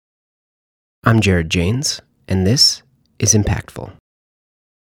I'm Jared Janes, and this is Impactful.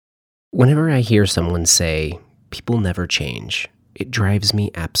 Whenever I hear someone say, people never change, it drives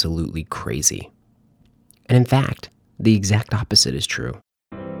me absolutely crazy. And in fact, the exact opposite is true.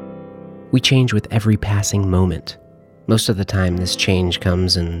 We change with every passing moment. Most of the time, this change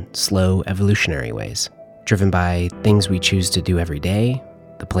comes in slow, evolutionary ways, driven by things we choose to do every day,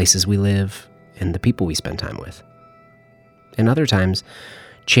 the places we live, and the people we spend time with. And other times,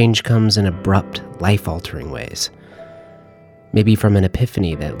 change comes in abrupt, life-altering ways. Maybe from an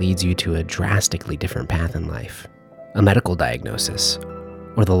epiphany that leads you to a drastically different path in life, a medical diagnosis,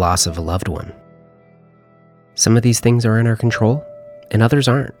 or the loss of a loved one. Some of these things are in our control, and others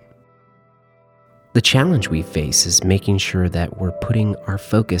aren't. The challenge we face is making sure that we're putting our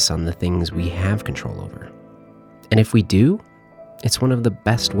focus on the things we have control over. And if we do, it's one of the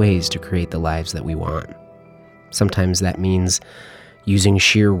best ways to create the lives that we want. Sometimes that means using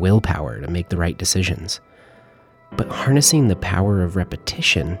sheer willpower to make the right decisions. But harnessing the power of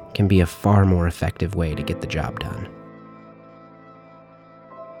repetition can be a far more effective way to get the job done.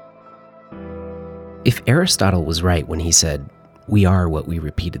 If Aristotle was right when he said, "We are what we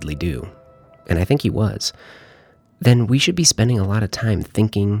repeatedly do," and I think he was, then we should be spending a lot of time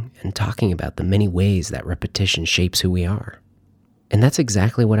thinking and talking about the many ways that repetition shapes who we are. And that's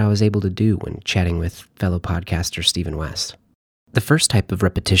exactly what I was able to do when chatting with fellow podcaster Stephen West. The first type of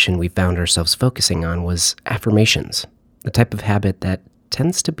repetition we found ourselves focusing on was affirmations, the type of habit that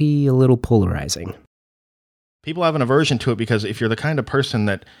tends to be a little polarizing. People have an aversion to it because if you're the kind of person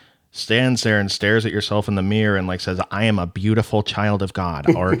that stands there and stares at yourself in the mirror and says, "I am a beautiful child of God,"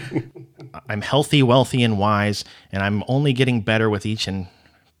 or "I'm healthy, wealthy, and wise, and I'm only getting better with each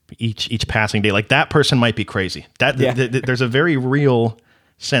passing day," that person might be crazy. There's a very real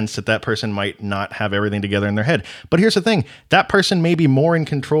sense that person might not have everything together in their head. But here's the thing, that person may be more in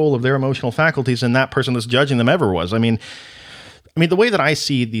control of their emotional faculties than that person that's judging them ever was. I mean, the way that I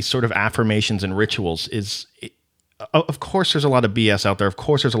see these sort of affirmations and rituals is, of course, there's a lot of BS out there. Of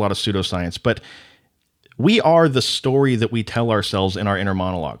course, there's a lot of pseudoscience, but we are the story that we tell ourselves in our inner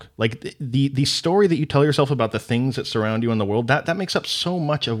monologue. The story that you tell yourself about the things that surround you in the world, that makes up so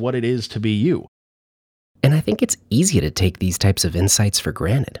much of what it is to be you. And I think it's easy to take these types of insights for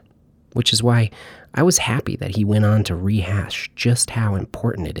granted, which is why I was happy that he went on to rehash just how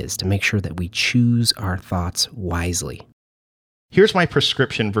important it is to make sure that we choose our thoughts wisely. Here's my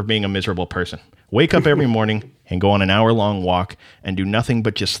prescription for being a miserable person. Wake up every morning and go on an hour-long walk and do nothing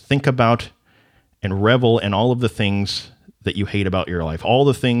but just think about and revel in all of the things that you hate about your life. All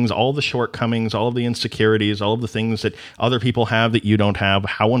the things, all the shortcomings, all of the insecurities, all of the things that other people have that you don't have,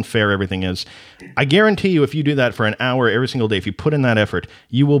 how unfair everything is. I guarantee you, if you do that for an hour every single day, if you put in that effort,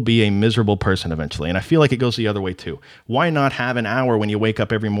 you will be a miserable person eventually. And I feel like it goes the other way too. Why not have an hour when you wake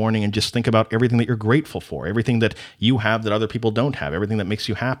up every morning and just think about everything that you're grateful for, everything that you have that other people don't have, everything that makes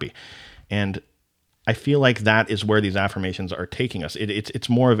you happy? And I feel like that is where these affirmations are taking us. It's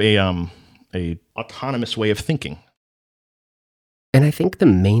more of a autonomous way of thinking. And I think the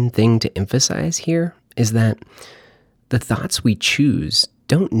main thing to emphasize here is that the thoughts we choose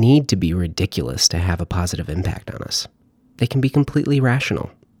don't need to be ridiculous to have a positive impact on us. They can be completely rational.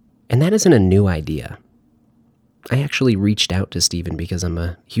 And that isn't a new idea. I actually reached out to Stephen because I'm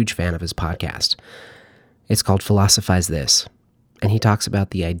a huge fan of his podcast. It's called Philosophize This, and he talks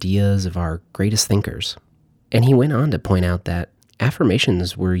about the ideas of our greatest thinkers. And he went on to point out that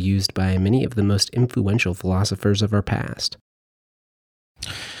affirmations were used by many of the most influential philosophers of our past.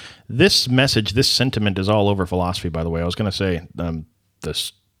 This message, this sentiment is all over philosophy, by the way. I was going to say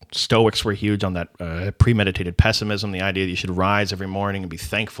the Stoics were huge on that premeditated pessimism, the idea that you should rise every morning and be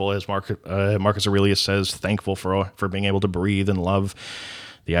thankful, as Marcus Aurelius says, thankful for being able to breathe and love.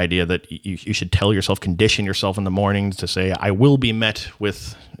 The idea that you should tell yourself, condition yourself in the mornings to say, I will be met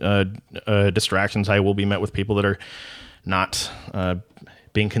with distractions. I will be met with people that are not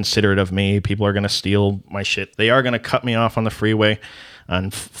being considerate of me. People are going to steal my shit. They are going to cut me off on the freeway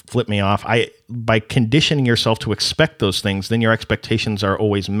and flip me off. By conditioning yourself to expect those things, then your expectations are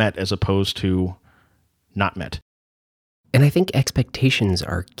always met as opposed to not met. And I think expectations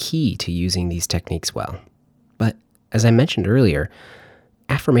are key to using these techniques well. But as I mentioned earlier,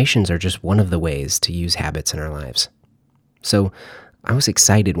 affirmations are just one of the ways to use habits in our lives. So I was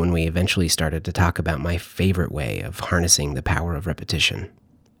excited when we eventually started to talk about my favorite way of harnessing the power of repetition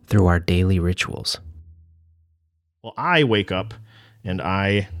through our daily rituals. Well, I wake up and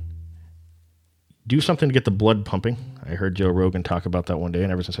I do something to get the blood pumping. I heard Joe Rogan talk about that one day,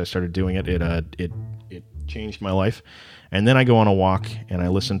 and ever since I started doing it, it changed my life. And then I go on a walk and I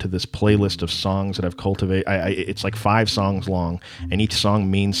listen to this playlist of songs that I've cultivated. It's like 5 songs long, and each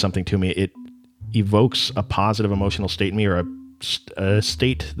song means something to me. evokes a positive emotional state in me, or a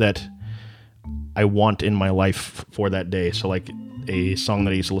state that I want in my life for that day. So like a song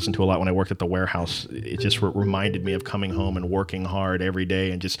that I used to listen to a lot when I worked at the warehouse, it just reminded me of coming home and working hard every day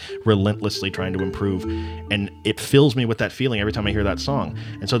and just relentlessly trying to improve. And it fills me with that feeling every time I hear that song.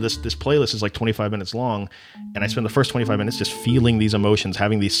 And so this playlist is like 25 minutes long, and I spend the first 25 minutes just feeling these emotions,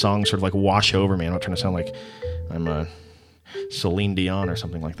 having these songs sort of like wash over me. I'm not trying to sound like I'm a Celine Dion or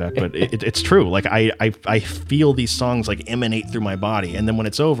something like that, but it's true. Like I feel these songs like emanate through my body, and then when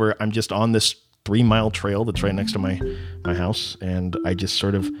it's over, I'm just on this 3-mile trail that's right next to my house, and I just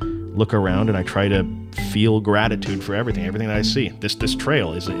sort of look around and I try to feel gratitude for everything that I see. This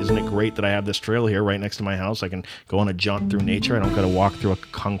trail, isn't it great that I have this trail here right next to my house? I can go on a jaunt through nature. I don't got to walk through a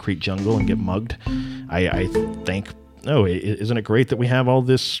concrete jungle and get mugged. I think, isn't it great that we have all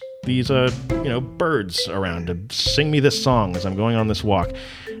these birds around to sing me this song as I'm going on this walk?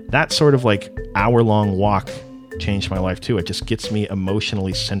 That sort of like hour-long walk changed my life too. It just gets me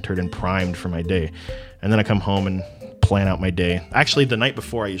emotionally centered and primed for my day. And then I come home and plan out my day. Actually, the night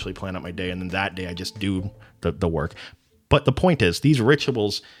before I usually plan out my day, and then that day I just do the work. But the point is, these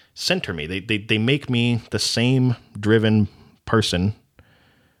rituals center me. They make me the same driven person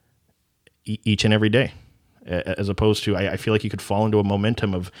each and every day, as opposed to I feel like you could fall into a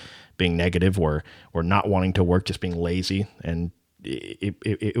momentum of being negative or not wanting to work, just being lazy, and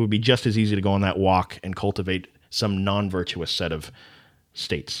it would be just as easy to go on that walk and cultivate some non-virtuous set of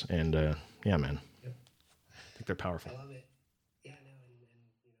states. And yeah, man, I think they're powerful. I love it. Yeah,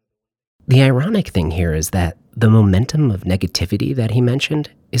 The ironic thing here is that the momentum of negativity that he mentioned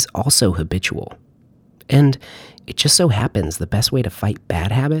is also habitual. And it just so happens the best way to fight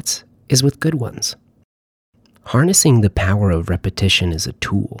bad habits is with good ones. Harnessing the power of repetition is a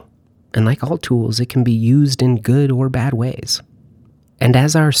tool. And like all tools, it can be used in good or bad ways. And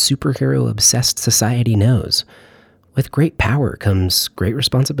as our superhero-obsessed society knows, with great power comes great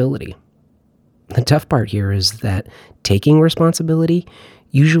responsibility. The tough part here is that taking responsibility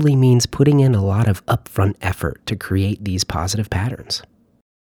usually means putting in a lot of upfront effort to create these positive patterns.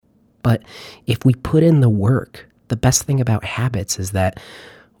 But if we put in the work, the best thing about habits is that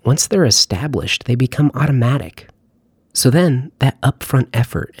once they're established, they become automatic. So then that upfront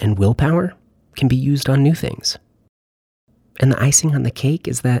effort and willpower can be used on new things. And the icing on the cake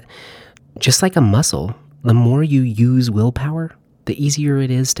is that, just like a muscle, the more you use willpower, the easier it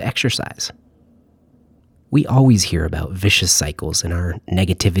is to exercise. We always hear about vicious cycles in our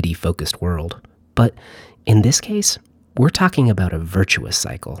negativity-focused world, but in this case, we're talking about a virtuous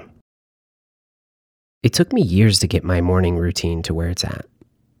cycle. It took me years to get my morning routine to where it's at,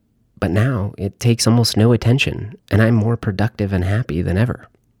 but now it takes almost no attention, and I'm more productive and happy than ever.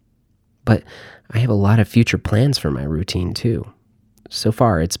 But I have a lot of future plans for my routine too. So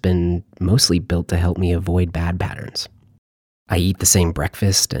far, it's been mostly built to help me avoid bad patterns. I eat the same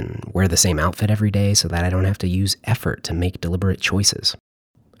breakfast and wear the same outfit every day so that I don't have to use effort to make deliberate choices.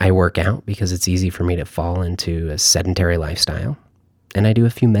 I work out because it's easy for me to fall into a sedentary lifestyle, and I do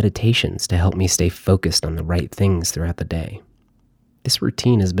a few meditations to help me stay focused on the right things throughout the day. This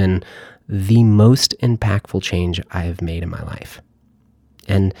routine has been the most impactful change I have made in my life.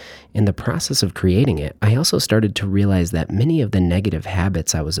 And in the process of creating it, I also started to realize that many of the negative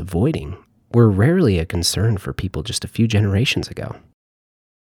habits I was avoiding were rarely a concern for people just a few generations ago.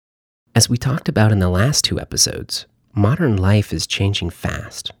 As we talked about in the last 2 episodes, modern life is changing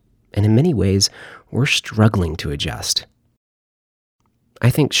fast, and in many ways, we're struggling to adjust. I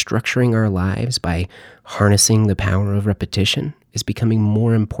think structuring our lives by harnessing the power of repetition is becoming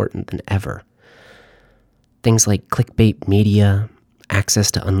more important than ever. Things like clickbait media,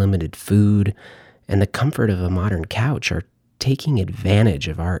 access to unlimited food, and the comfort of a modern couch are taking advantage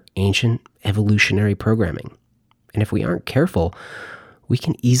of our ancient evolutionary programming. And if we aren't careful, we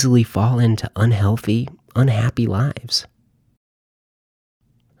can easily fall into unhealthy, unhappy lives.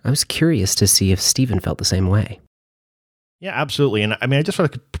 I was curious to see if Stephen felt the same way. Yeah, absolutely. And I mean, I just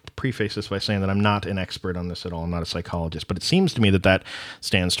want to preface this by saying that I'm not an expert on this at all. I'm not a psychologist, but it seems to me that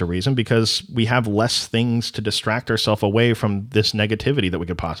stands to reason because we have less things to distract ourselves away from this negativity that we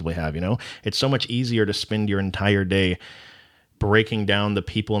could possibly have. It's so much easier to spend your entire day breaking down the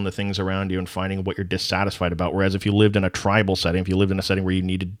people and the things around you and finding what you're dissatisfied about. Whereas if you lived in a tribal setting, if you lived in a setting where you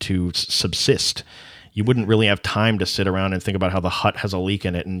needed to subsist, you wouldn't really have time to sit around and think about how the hut has a leak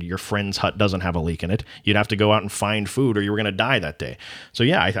in it and your friend's hut doesn't have a leak in it. You'd have to go out and find food or you were going to die that day. So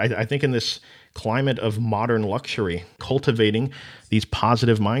yeah, I think in this climate of modern luxury, cultivating these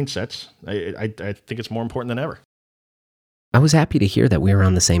positive mindsets, I think it's more important than ever. I was happy to hear that we were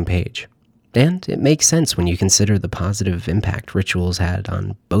on the same page. And it makes sense when you consider the positive impact rituals had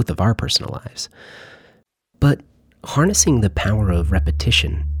on both of our personal lives. But harnessing the power of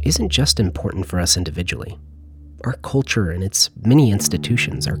repetition isn't just important for us individually. Our culture and its many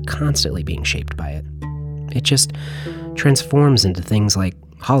institutions are constantly being shaped by it. It just transforms into things like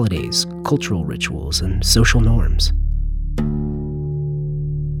holidays, cultural rituals, and social norms.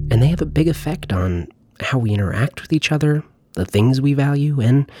 And they have a big effect on how we interact with each other, the things we value,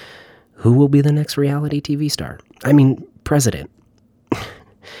 and who will be the next reality TV star? President.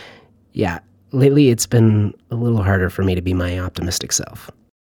 Yeah, lately it's been a little harder for me to be my optimistic self.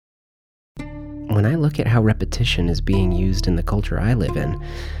 When I look at how repetition is being used in the culture I live in,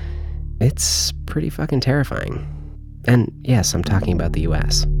 it's pretty fucking terrifying. And yes, I'm talking about the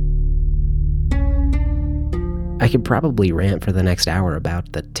US. I could probably rant for the next hour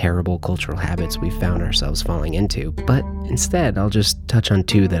about the terrible cultural habits we've found ourselves falling into, but instead I'll just touch on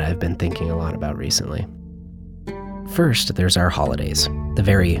two that I've been thinking a lot about recently. First, there's our holidays, the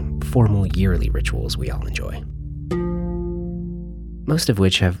very formal yearly rituals we all enjoy. Most of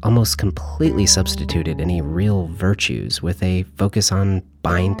which have almost completely substituted any real virtues with a focus on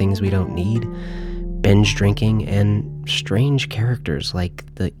buying things we don't need, binge drinking, and strange characters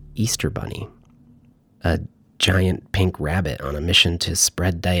like the Easter Bunny, a giant pink rabbit on a mission to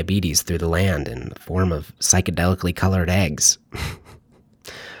spread diabetes through the land in the form of psychedelically colored eggs.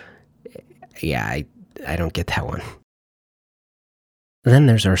 Yeah, I don't get that one. Then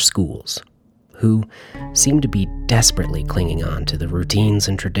there's our schools, who seem to be desperately clinging on to the routines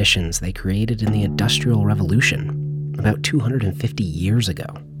and traditions they created in the Industrial Revolution about 250 years ago.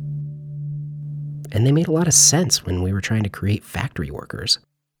 And they made a lot of sense when we were trying to create factory workers.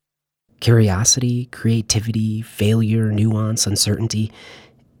 Curiosity, creativity, failure, nuance, uncertainty,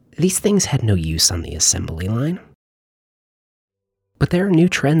 these things had no use on the assembly line. But there are new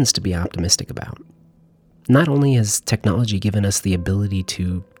trends to be optimistic about. Not only has technology given us the ability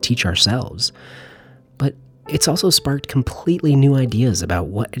to teach ourselves, but it's also sparked completely new ideas about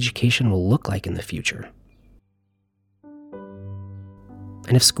what education will look like in the future.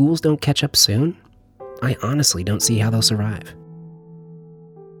 And if schools don't catch up soon, I honestly don't see how they'll survive.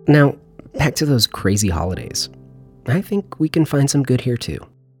 Now, back to those crazy holidays. I think we can find some good here too.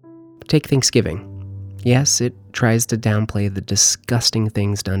 Take Thanksgiving. Yes, it tries to downplay the disgusting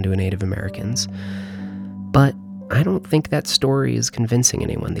things done to Native Americans, but I don't think that story is convincing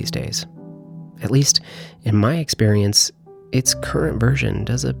anyone these days. At least, in my experience, its current version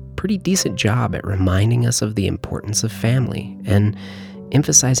does a pretty decent job at reminding us of the importance of family and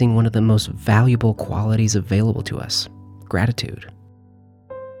emphasizing one of the most valuable qualities available to us, gratitude.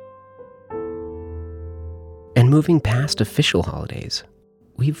 And moving past official holidays,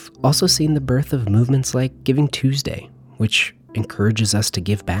 we've also seen the birth of movements like Giving Tuesday, which encourages us to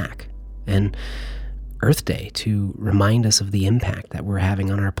give back, and Earth Day to remind us of the impact that we're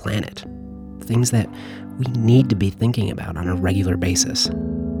having on our planet, things that we need to be thinking about on a regular basis.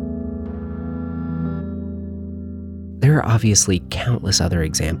 There are obviously countless other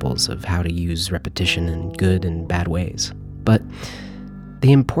examples of how to use repetition in good and bad ways, but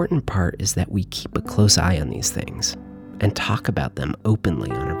the important part is that we keep a close eye on these things and talk about them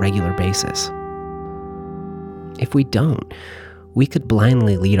openly on a regular basis. If we don't, we could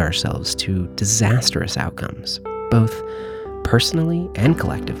blindly lead ourselves to disastrous outcomes, both personally and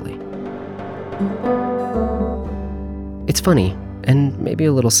collectively. It's funny, and maybe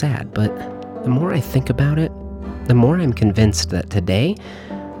a little sad, but the more I think about it, the more I'm convinced that today,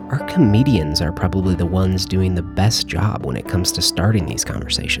 our comedians are probably the ones doing the best job when it comes to starting these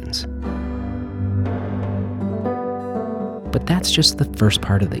conversations. But that's just the first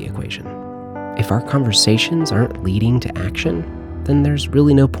part of the equation. If our conversations aren't leading to action, then there's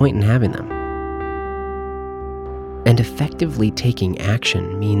really no point in having them. And effectively taking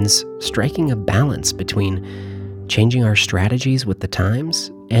action means striking a balance between changing our strategies with the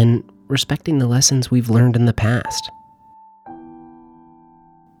times and respecting the lessons we've learned in the past.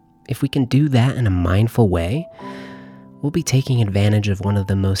 If we can do that in a mindful way, we'll be taking advantage of one of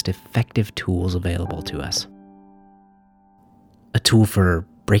the most effective tools available to us. A tool for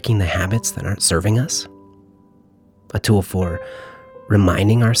breaking the habits that aren't serving us. A tool for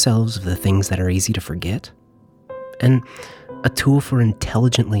reminding ourselves of the things that are easy to forget. And a tool for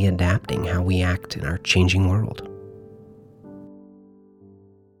intelligently adapting how we act in our changing world.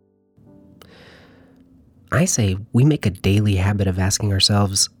 I say we make a daily habit of asking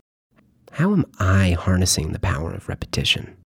ourselves, how am I harnessing the power of repetition?